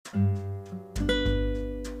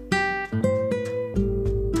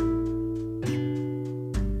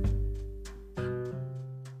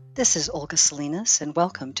This is Olga Salinas, and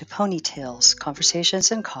welcome to Ponytails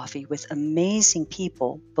Conversations and Coffee with amazing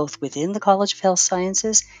people, both within the College of Health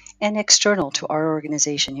Sciences and external to our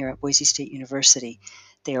organization here at Boise State University.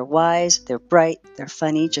 They are wise, they're bright, they're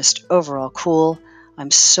funny, just overall cool.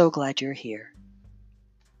 I'm so glad you're here.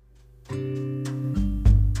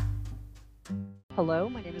 Hello,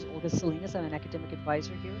 my name is Olga Salinas. I'm an academic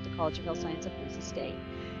advisor here at the College of Health Sciences at Boise State.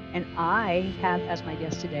 And I have as my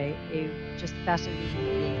guest today a just fascinating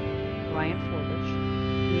human being, Ryan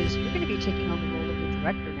Forbush, you're going to be taking on the role of the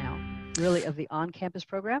director now, really, of the on-campus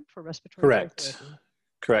program for respiratory care therapy.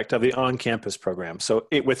 Correct, of the on-campus program. So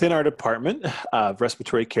within our department of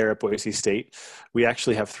respiratory care at Boise State, we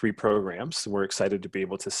actually have 3 programs. We're excited to be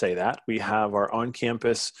able to say that. We have our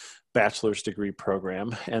on-campus bachelor's degree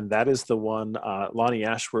program, and that is the one Lonnie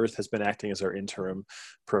Ashworth has been acting as our interim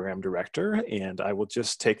program director, and I will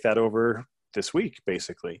just take that over this week,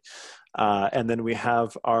 basically. And then we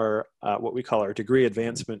have our what we call our degree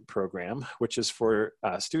advancement program, which is for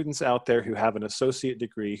students out there who have an associate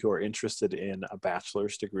degree who are interested in a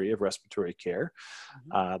bachelor's degree of respiratory care.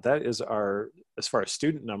 That is our, as far as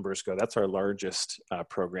student numbers go, that's our largest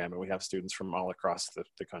program, and we have students from all across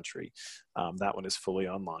the country. That one is fully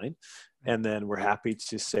online. And then we're happy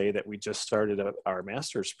to say that we just started our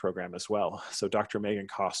master's program as well. So Dr. Megan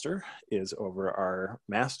Koster is over our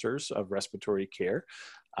master's of respiratory care.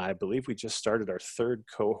 I believe we just started our 3rd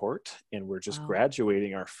cohort, and we're just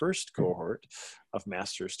graduating our 1st cohort of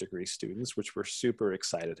master's degree students, which we're super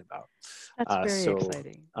excited about. That's very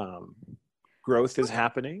exciting. Growth is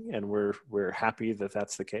happening, and we're happy that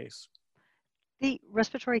that's the case. The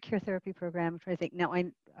respiratory care therapy program, I'm trying to think. Now,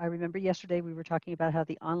 I remember yesterday we were talking about how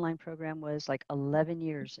the online program was like 11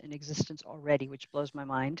 years in existence already, which blows my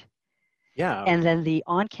mind. Yeah. And then the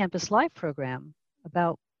on-campus live program,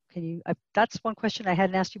 that's one question I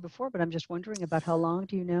hadn't asked you before, but I'm just wondering about how long,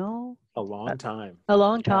 do you know? A long time. A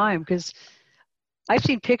long time, because I've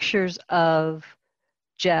seen pictures of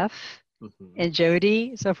Jeff and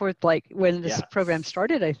Jody, so forth, like when this program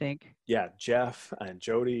started, I think. Yeah, Jeff and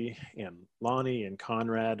Jody and Lonnie and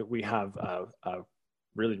Conrad, we have a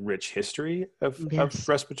really rich history of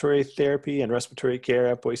respiratory therapy and respiratory care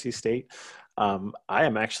at Boise State. I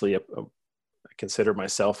am actually I consider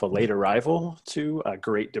myself a late arrival to a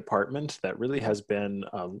great department that really has been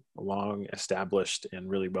a long established and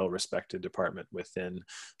really well-respected department within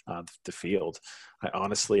the field. I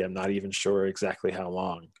honestly am not even sure exactly how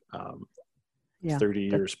long. 30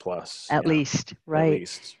 years plus. At least, right? At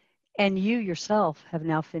least. And you yourself have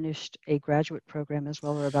now finished a graduate program as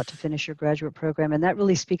well, or about to finish your graduate program. And that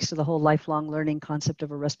really speaks to the whole lifelong learning concept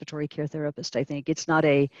of a respiratory care therapist, I think. It's not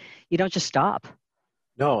you don't just stop.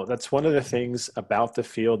 No, that's one of the things about the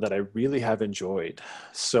field that I really have enjoyed.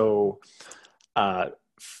 So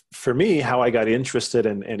for me, how I got interested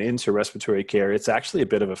and into respiratory care, it's actually a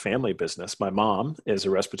bit of a family business. My mom is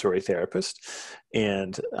a respiratory therapist,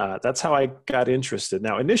 and that's how I got interested.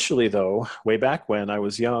 Now, initially, though, way back when I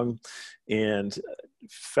was young and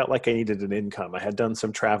felt like I needed an income. I had done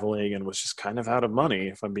some traveling and was just kind of out of money,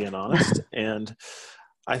 if I'm being honest. And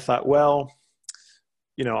I thought, well,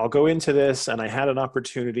 I'll go into this, and I had an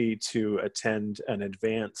opportunity to attend an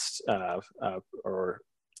advanced or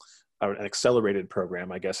an accelerated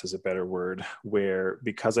program, I guess is a better word, where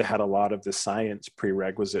because I had a lot of the science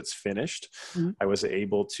prerequisites finished, I was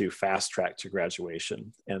able to fast track to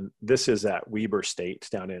graduation. And this is at Weber State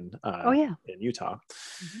down in Utah.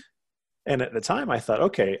 And at the time I thought,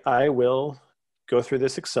 okay, I will go through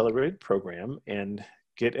this accelerated program and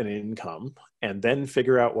get an income and then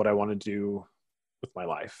figure out what I want to do with my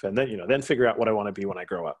life. And then, then figure out what I want to be when I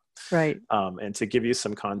grow up. Right. And to give you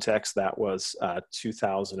some context, that was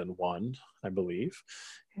 2001, I believe.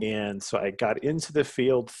 And so I got into the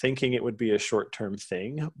field thinking it would be a short-term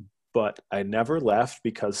thing, but I never left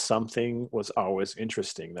because something was always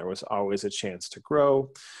interesting. There was always a chance to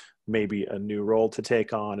grow, maybe a new role to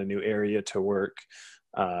take on, a new area to work,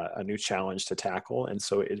 a new challenge to tackle. And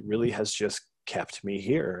so it really has just kept me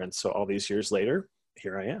here. And so all these years later,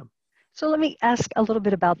 here I am. So let me ask a little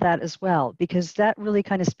bit about that as well, because that really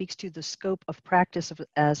kind of speaks to the scope of practice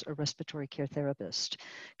as a respiratory care therapist.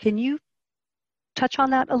 Can you touch on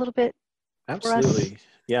that a little bit? Absolutely.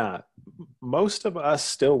 Yeah. Most of us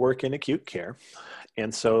still work in acute care.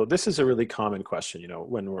 And so this is a really common question,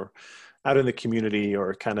 when we're out in the community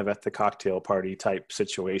or kind of at the cocktail party type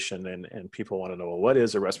situation, and people want to know, well, what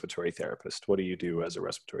is a respiratory therapist? What do you do as a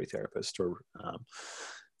respiratory therapist?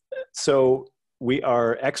 So we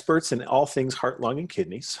are experts in all things heart, lung, and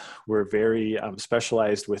kidneys. We're very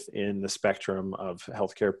specialized within the spectrum of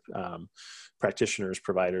healthcare practitioners,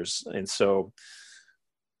 providers. And so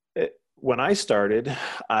when I started,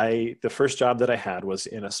 the first job that I had was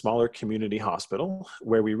in a smaller community hospital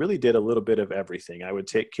where we really did a little bit of everything. I would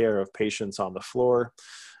take care of patients on the floor,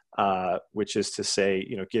 which is to say,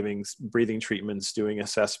 giving breathing treatments, doing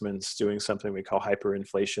assessments, doing something we call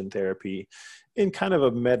hyperinflation therapy in kind of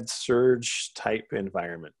a med-surg type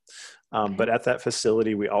environment. But at that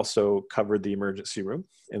facility, we also covered the emergency room.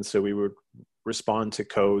 And so we would respond to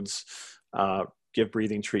codes, give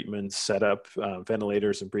breathing treatments, set up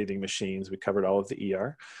ventilators and breathing machines. We covered all of the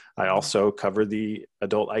ER. I also covered the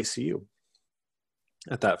adult ICU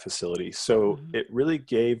at that facility. So it really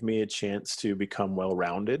gave me a chance to become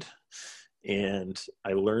well-rounded. And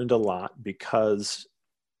I learned a lot because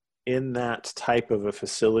in that type of a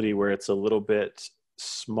facility where it's a little bit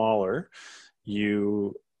smaller,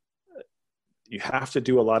 you have to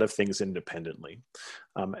do a lot of things independently.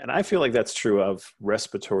 And I feel like that's true of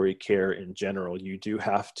respiratory care in general. You do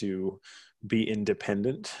have to be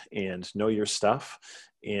independent and know your stuff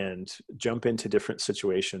and jump into different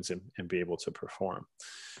situations and be able to perform.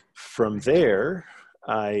 From there,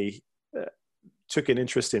 I took an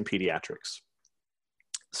interest in pediatrics.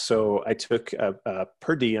 So I took a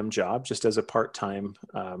per diem job just as a part-time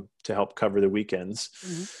to help cover the weekends.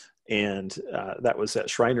 And that was at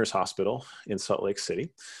Shriners Hospital in Salt Lake City.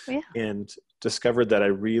 And discovered that I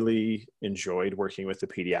really enjoyed working with the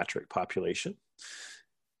pediatric population.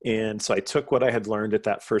 And so I took what I had learned at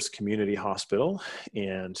that first community hospital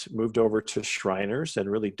and moved over to Shriners and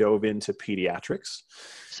really dove into pediatrics.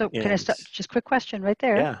 So can I stop? Just quick question right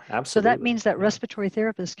there. Yeah, absolutely. So that means that respiratory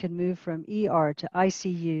therapists can move from ER to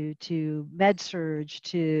ICU to med-surg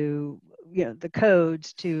to the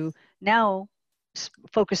codes to now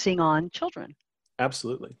focusing on children.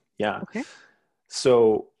 Absolutely. Yeah. Okay.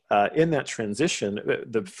 So in that transition,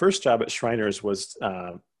 the first job at Shriners was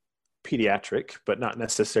pediatric, but not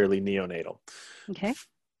necessarily neonatal. Okay.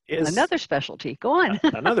 Another specialty. Go on.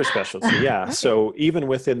 Another specialty, yeah. Right. So even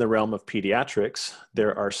within the realm of pediatrics,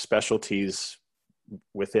 there are specialties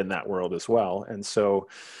within that world as well. And so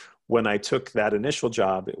when I took that initial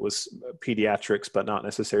job, it was pediatrics, but not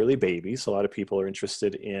necessarily babies. A lot of people are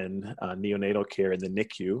interested in neonatal care in the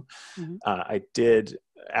NICU. I did,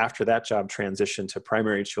 after that job, transition to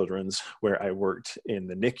primary children's, where I worked in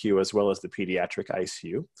the NICU as well as the pediatric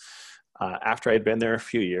ICU. After I'd been there a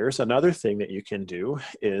few years, another thing that you can do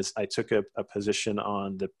is I took a position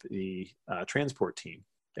on the transport team,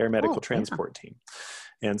 air medical transport team.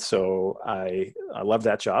 And so I loved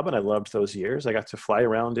that job and I loved those years. I got to fly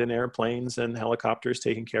around in airplanes and helicopters,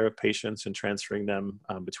 taking care of patients and transferring them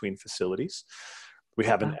between facilities. We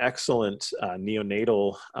have an excellent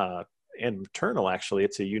neonatal and maternal, actually.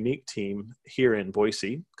 It's a unique team here in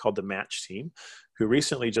Boise called the Match Team, who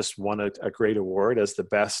recently just won a great award as the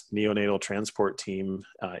best neonatal transport team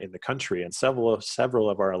in the country. And several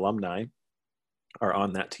of our alumni are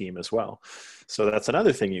on that team as well. So that's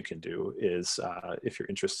another thing you can do is if you're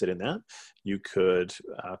interested in that, you could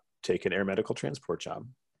take an air medical transport job.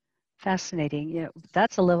 Fascinating.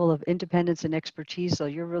 That's a level of independence and expertise. So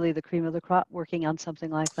you're really the cream of the crop working on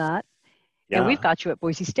something like that. Yeah. And we've got you at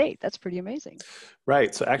Boise State. That's pretty amazing.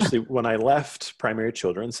 Right. So actually, when I left Primary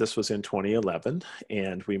Children's, this was in 2011,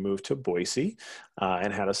 and we moved to Boise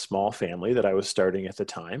and had a small family that I was starting at the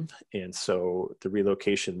time. And so the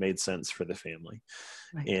relocation made sense for the family.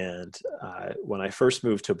 Right. And when I first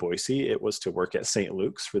moved to Boise, it was to work at St.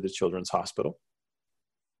 Luke's for the Children's Hospital,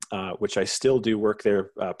 which I still do work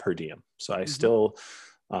there per diem. So I still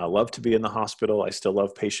love to be in the hospital. I still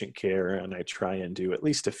love patient care, and I try and do at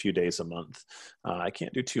least a few days a month. I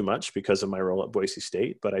can't do too much because of my role at Boise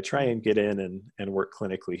State, but I try and get in and work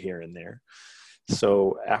clinically here and there.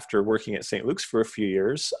 So after working at St. Luke's for a few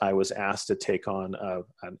years, I was asked to take on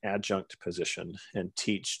an adjunct position and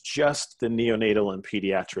teach just the neonatal and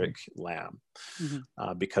pediatric lab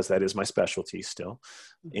because that is my specialty still.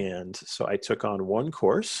 And so I took on one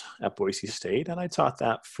course at Boise State, and I taught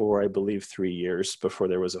that for, I believe, 3 years before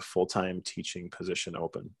there was a full-time teaching position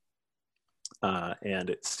open. And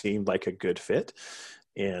it seemed like a good fit.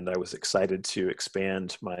 And I was excited to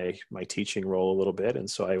expand my teaching role a little bit. And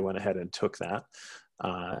so I went ahead and took that.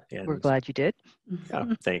 And we're glad you did. Yeah,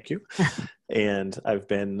 thank you. And I've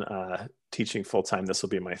been teaching full-time. This will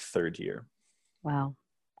be my 3rd year. Wow.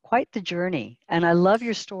 Quite the journey. And I love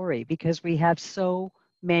your story because we have so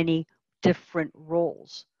many different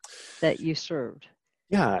roles that you served.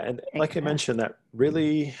 Yeah. And like I mentioned, that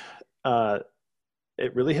really,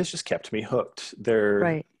 it really has just kept me hooked.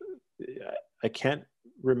 I can't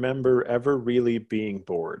remember ever really being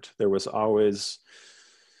bored. There was always,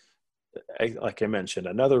 like I mentioned,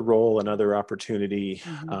 another role, another opportunity.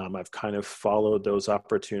 I've kind of followed those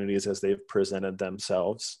opportunities as they've presented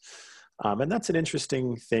themselves. And that's an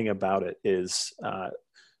interesting thing about it is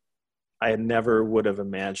I never would have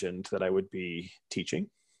imagined that I would be teaching.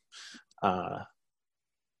 Uh,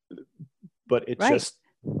 but it Right. just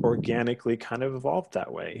organically kind of evolved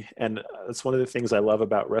that way. And that's one of the things I love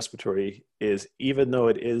about respiratory is even though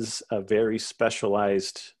it is a very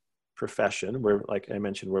specialized profession where, like I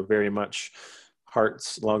mentioned, we're very much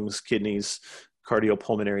hearts, lungs, kidneys,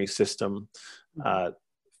 cardiopulmonary system. Uh,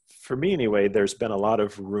 for me anyway, there's been a lot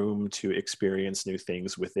of room to experience new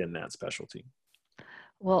things within that specialty.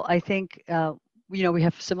 Well, I think, we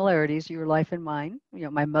have similarities, your life and mine.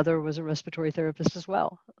 My mother was a respiratory therapist as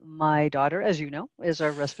well. My daughter, as you know, is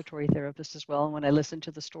a respiratory therapist as well. And when I listen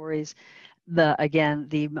to the stories, the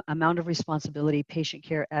amount of responsibility, patient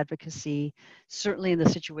care advocacy, certainly in the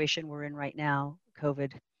situation we're in right now,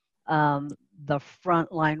 COVID, the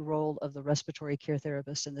frontline role of the respiratory care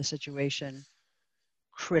therapist in this situation,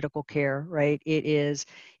 critical care, right? It's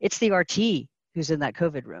the RT who's in that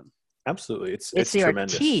COVID room. Absolutely. It's It's the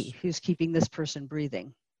tremendous. RT who's keeping this person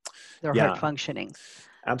breathing, their heart Yeah, functioning. Um,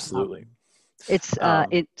 absolutely. it's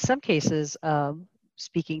Um, in some cases,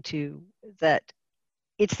 speaking to that,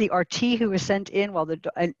 it's the RT who is sent in while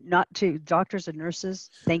not to doctors and nurses,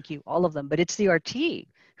 thank you, all of them, but it's the RT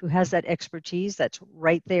who has that expertise that's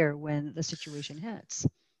right there when the situation hits.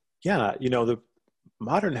 yeah, the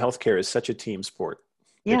modern healthcare is such a team sport.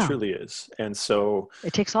 It Yeah, truly is. And so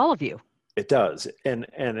it takes all of you. it does.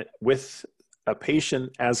 And with a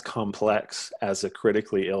patient as complex as a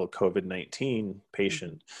critically ill COVID-19 Mhm.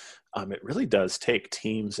 patient, it really does take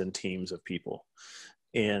teams and teams of people.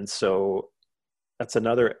 And so that's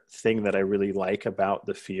another thing that I really like about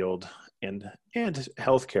the field and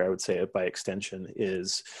healthcare, I would say by extension,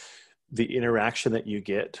 is the interaction that you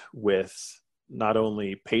get with not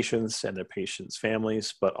only patients and their patients'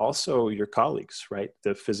 families, but also your colleagues, right?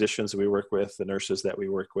 The physicians we work with, the nurses that we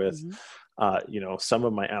work with. Mhm. Some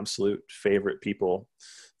of my absolute favorite people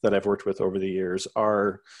that I've worked with over the years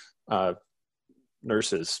are uh,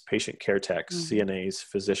 nurses, patient care techs, Mhm. CNAs,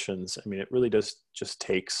 physicians. I mean, it really does just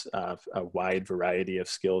takes a wide variety of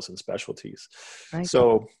skills and specialties. Right.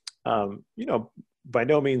 So, by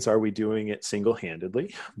no means are we doing it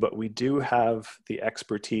single-handedly, but we do have the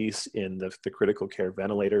expertise in the critical care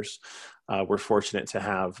ventilators. We're fortunate to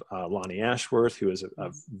have Lonnie Ashworth, who is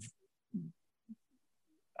Mhm.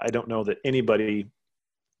 I don't know that anybody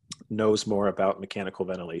knows more about mechanical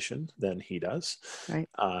ventilation than he does. Right.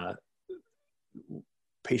 Uh,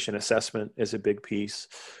 Patient assessment is a big piece.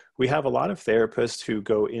 We have a lot of therapists who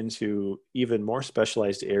go into even more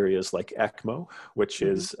specialized areas like ECMO, which Mhm.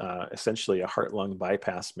 is essentially a heart-lung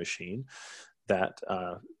bypass machine that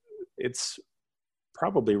it's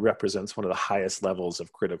probably represents one of the highest levels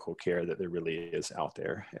of critical care that there really is out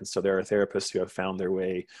there. And so there are therapists who have found their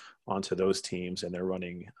way onto those teams and they're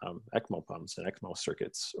running ECMO pumps and ECMO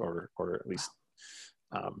circuits or at least,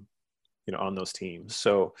 um, on those teams.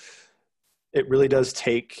 So it really does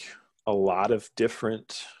take a lot of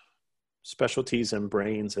different specialties and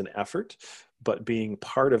brains and effort, but being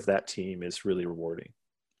part of that team is really rewarding.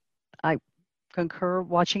 I concur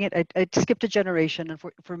watching it. I skipped a generation, and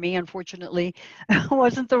for me, unfortunately,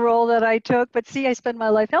 wasn't the role that I took. But see, I spend my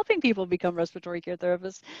life helping people become respiratory care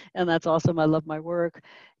therapists, and that's awesome. I love my work.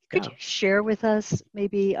 Could Yeah. you share with us,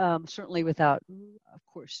 maybe, certainly without, of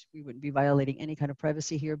course, we wouldn't be violating any kind of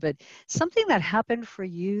privacy here, but something that happened for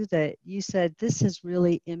you that you said, this has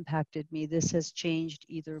really impacted me. This has changed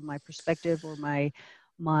either my perspective or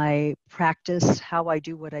my practice, how I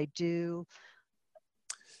do what I do.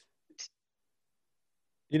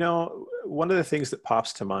 One of the things that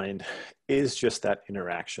pops to mind is just that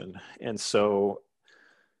interaction. And so,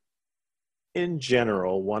 in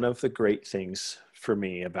general, one of the great things for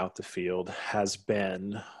me about the field has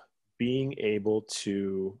been being able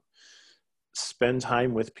to spend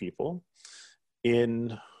time with people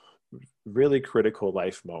in really critical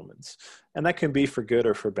life moments. And that can be for good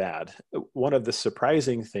or for bad. One of the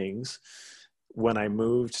surprising things when I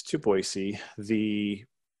moved to Boise, the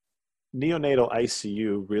neonatal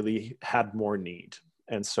ICU really had more need.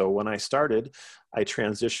 And so when I started, I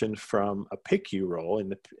transitioned from a PICU role in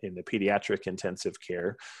the pediatric intensive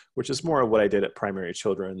care, which is more of what I did at Primary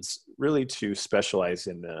Children's, really to specialize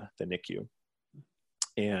in the NICU.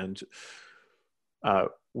 And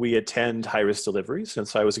we attend high-risk deliveries. And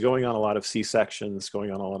so I was going on a lot of C-sections,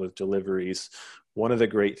 going on a lot of deliveries. One of the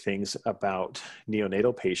great things about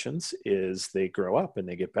neonatal patients is they grow up and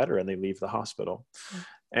they get better and they leave the hospital. Right.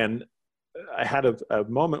 And I had a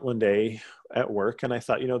moment one day at work and I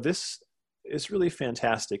thought, this is really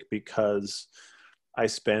fantastic because I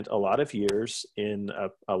spent a lot of years in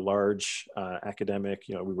a large academic,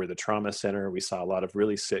 we were the trauma center. We saw a lot of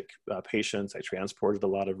really sick patients. I transported a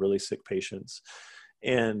lot of really sick patients.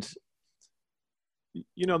 And,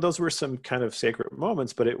 those were some kind of sacred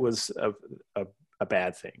moments, but it was a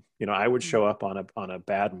bad thing. I would show up on a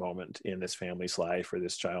bad moment in this family's life or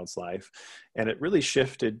this child's life. And it really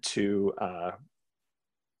shifted to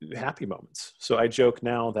happy moments. So I joke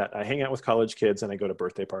now that I hang out with college kids and I go to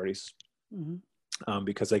birthday parties. Mm-hmm.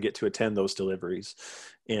 Because I get to attend those deliveries.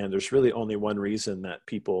 And there's really only one reason that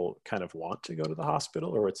people kind of want to go to the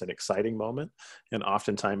hospital, or it's an exciting moment. And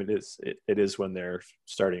oftentimes it is when they're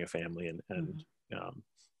starting a family and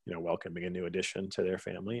welcoming a new addition to their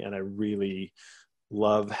family. And I really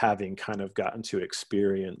love having kind of gotten to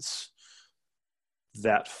experience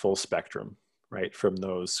that full spectrum, right? From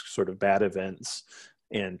those sort of bad events,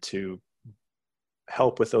 and to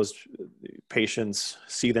help with those patients,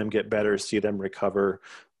 see them get better, see them recover,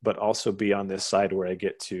 but also be on this side where I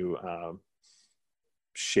get to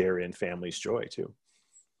share in family's joy too.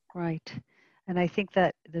 Right. And I think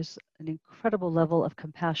that there's an incredible level of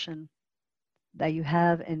compassion that you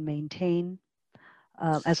have and maintain.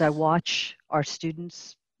 As I watch our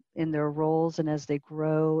students in their roles and as they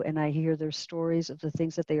grow, and I hear their stories of the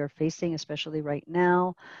things that they are facing, especially right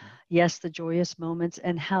now. Yes, the joyous moments,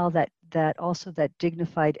 and how that also that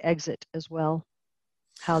dignified exit as well,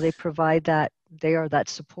 how they provide that, they are that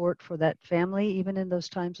support for that family, even in those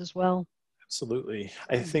times as well. Absolutely.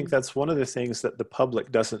 I think that's one of the things that the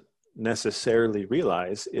public doesn't necessarily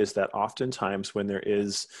realize, is that oftentimes when there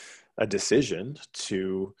is a decision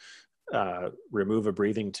to remove a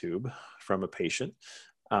breathing tube from a patient,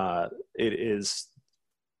 it is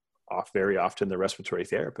very often the respiratory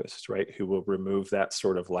therapist, right, who will remove that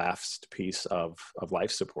sort of last piece of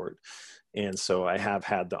life support. And so I have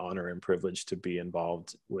had the honor and privilege to be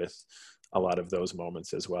involved with a lot of those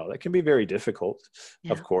moments as well. That can be very difficult,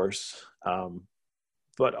 of course,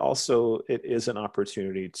 but also it is an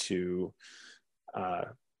opportunity to,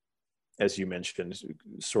 as you mentioned,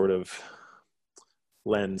 sort of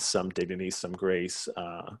lend some dignity, some grace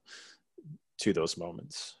to those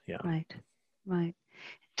moments. Yeah. Right.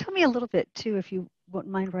 Tell me a little bit too, if you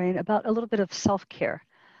wouldn't mind, Ryan, about a little bit of self-care.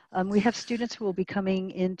 We have students who will be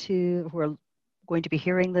who are going to be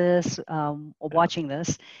hearing this, or watching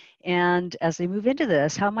this, and as they move into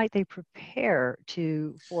this, how might they prepare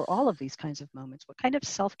for all of these kinds of moments? What kind of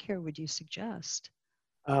self-care would you suggest?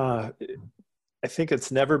 I think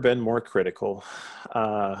it's never been more critical.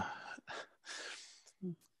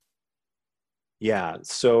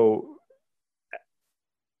 So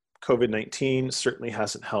COVID-19 certainly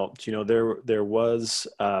hasn't helped. There was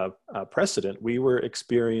a precedent. We were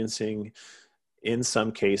experiencing, in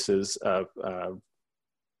some cases, a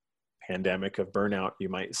pandemic of burnout, you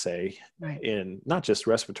might say, in not just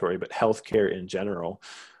respiratory, but healthcare in general.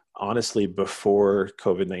 Honestly, before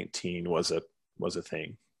COVID-19 was a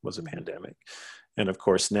thing, was a pandemic. And of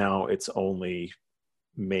course, now it's only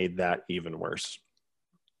made that even worse.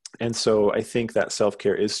 And so I think that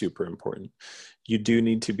self-care is super important. You do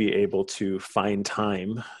need to be able to find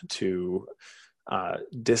time to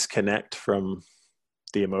disconnect from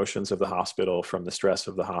the emotions of the hospital, from the stress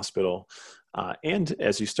of the hospital. And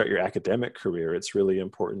as you start your academic career, it's really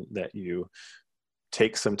important that you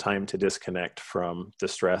take some time to disconnect from the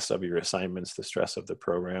stress of your assignments, the stress of the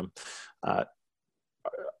program.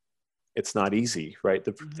 It's not easy, right?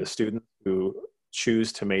 The students who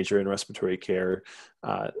choose to major in respiratory care,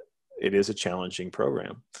 it is a challenging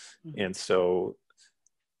program. And so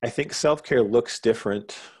I think self-care looks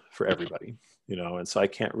different for everybody, and so I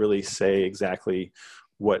can't really say exactly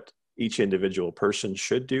what each individual person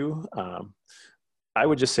should do. I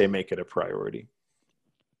would just say make it a priority.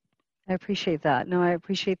 I appreciate that. No, I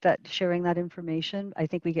appreciate that, sharing that information. I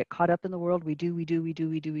think we get caught up in the world. We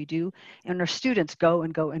do. And our students go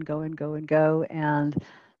and go and go and go and go. And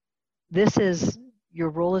your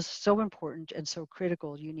role is so important and so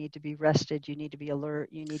critical. You need to be rested. You need to be alert.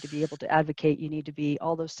 You need to be able to advocate. You need to be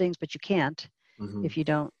all those things, but you can't if you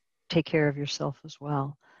don't take care of yourself as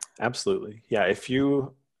well. Absolutely. Yeah. If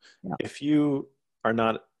you are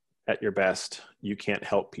not at your best, you can't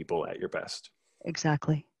help people at your best.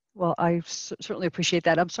 Exactly. Well, I certainly appreciate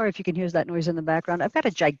that. I'm sorry if you can hear that noise in the background. I've got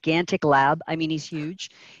a gigantic lab. I mean, he's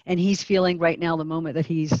huge, and he's feeling right now the moment that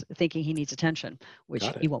he's thinking he needs attention, which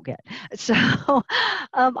he won't get. So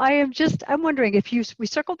I'm wondering if we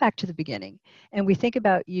circle back to the beginning and we think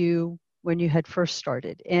about you when you had first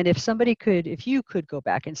started. And if you could go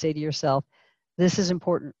back and say to yourself, this is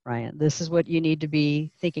important, Ryan, this is what you need to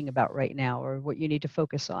be thinking about right now, or what you need to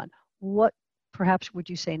focus on, what perhaps would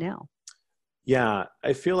you say now? Yeah,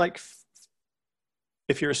 I feel like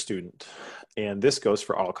if you're a student, and this goes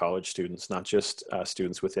for all college students, not just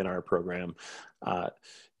students within our program, uh,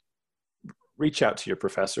 reach out to your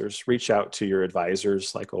professors, reach out to your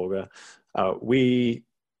advisors like Olga. We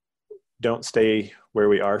don't stay where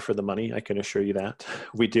we are for the money, I can assure you that.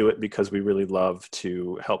 We do it because we really love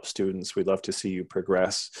to help students. We love to see you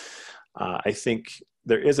progress. I think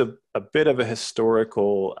there is a bit of a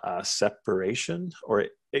historical separation, or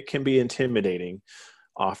it can be intimidating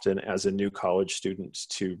often as a new college student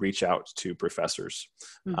to reach out to professors.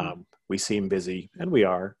 Mm-hmm. We seem busy, and we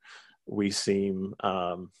are. We seem,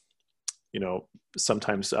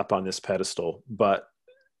 sometimes up on this pedestal, but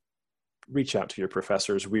reach out to your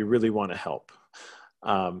professors. We really want to help.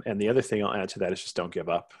 And the other thing I'll add to that is just don't give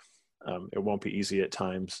up. It won't be easy at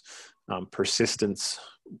times. Persistence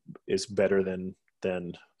is better than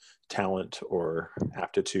talent or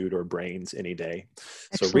aptitude or brains any day.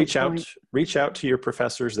 Excellent So point. reach out to your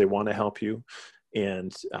professors. They want to help you,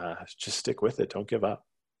 and just stick with it. Don't give up.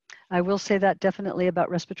 I will say that definitely about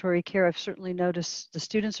respiratory care. I've certainly noticed the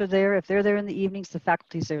students are there. If they're there in the evenings, the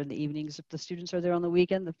faculty's there in the evenings. If the students are there on the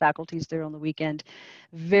weekend, the faculty's there on the weekend.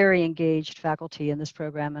 Very engaged faculty in this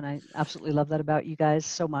program, and I absolutely love that about you guys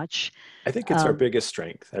so much. I think it's our biggest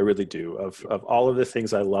strength. I really do. Of all of the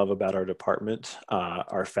things I love about our department,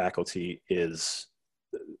 our faculty is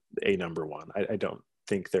a number one. I don't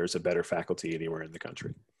think there's a better faculty anywhere in the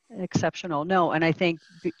country. Exceptional. No, and I think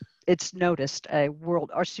it's noticed.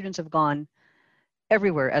 Our students have gone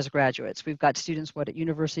everywhere as graduates. We've got students at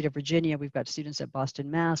University of Virginia. We've got students at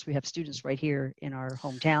Boston, Mass. We have students right here in our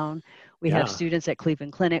hometown. We have students at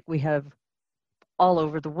Cleveland Clinic. We have all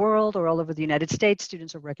over the world or all over the United States.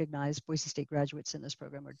 Students are recognized. Boise State graduates in this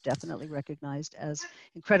program are definitely recognized as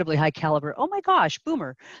incredibly high caliber. Oh my gosh,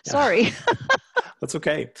 boomer. Sorry. That's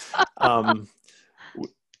okay.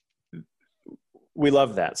 We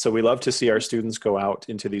love that. So we love to see our students go out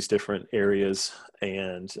into these different areas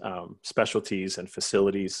and specialties and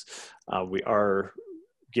facilities. We are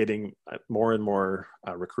getting more and more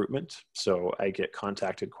recruitment. So I get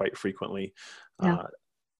contacted quite frequently. And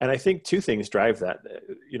I think two things drive that.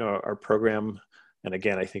 Our program, and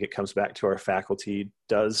again, I think it comes back to our faculty,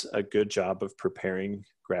 does a good job of preparing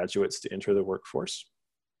graduates to enter the workforce.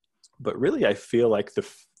 But really, I feel like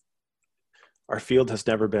our field has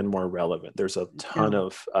never been more relevant. There's a ton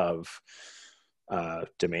of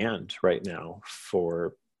demand right now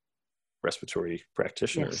for respiratory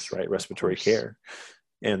practitioners, right? Respiratory care.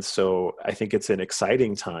 And so I think it's an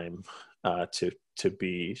exciting time to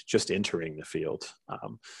be just entering the field.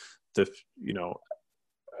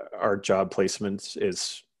 Our job placement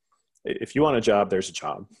is, if you want a job, there's a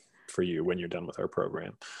job for you when you're done with our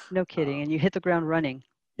program. No kidding. And you hit the ground running.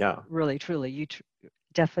 Yeah. Really, truly. You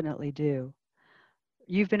definitely do.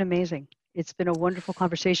 You've been amazing. It's been a wonderful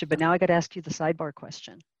conversation, but now I got to ask you the sidebar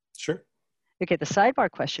question. Sure. Okay, the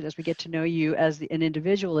sidebar question as we get to know you as an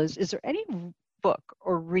individual is there any book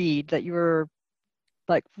or read that you're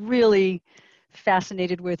like really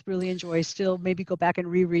fascinated with, really enjoy, still maybe go back and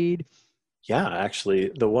reread? Yeah,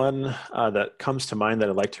 actually, the one that comes to mind that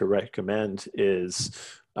I'd like to recommend is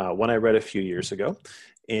one I read a few years ago,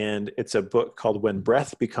 and it's a book called When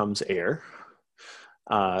Breath Becomes Air.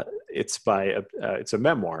 It's a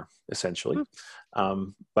memoir, essentially,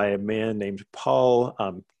 by a man named Paul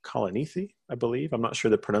Kalanithi, I believe. I'm not sure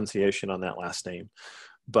the pronunciation on that last name,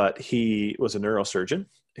 but he was a neurosurgeon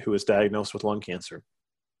who was diagnosed with lung cancer.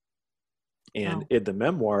 And in the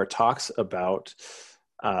memoir talks about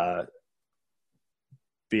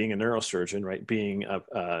being a neurosurgeon, right? Being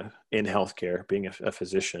in healthcare, being a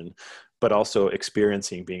physician, but also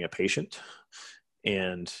experiencing being a patient,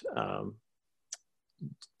 and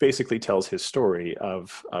basically tells his story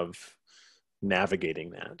of navigating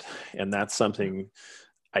that. And that's something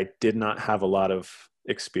I did not have a lot of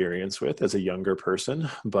experience with as a younger person,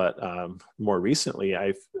 but more recently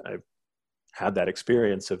I've had that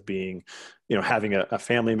experience of being, having a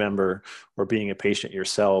family member or being a patient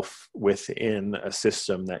yourself within a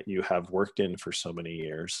system that you have worked in for so many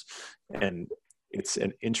years. And it's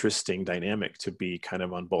an interesting dynamic to be kind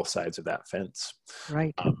of on both sides of that fence.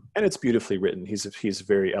 Right. And it's beautifully written. He's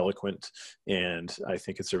very eloquent, and I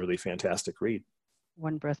think it's a really fantastic read.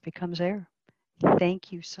 When Breath Becomes Air.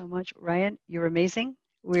 Thank you so much, Ryan. You're amazing.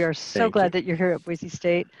 We are so glad that you're here at Boise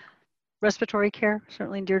State. Respiratory care,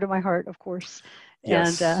 certainly dear to my heart, of course.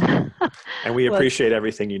 Yes. And we appreciate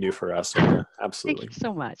everything you do for us. Absolutely. Thank you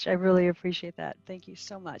so much. I really appreciate that. Thank you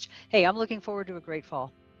so much. Hey, I'm looking forward to a great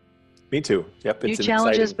fall. Me too. Yep. New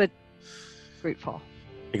challenges, but great fall.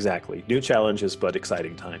 Exactly. New challenges, but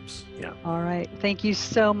exciting times. Yeah. All right. Thank you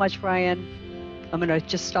so much, Ryan. I'm going to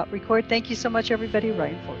just stop record. Thank you so much, everybody.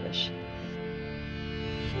 Ryan Forbush.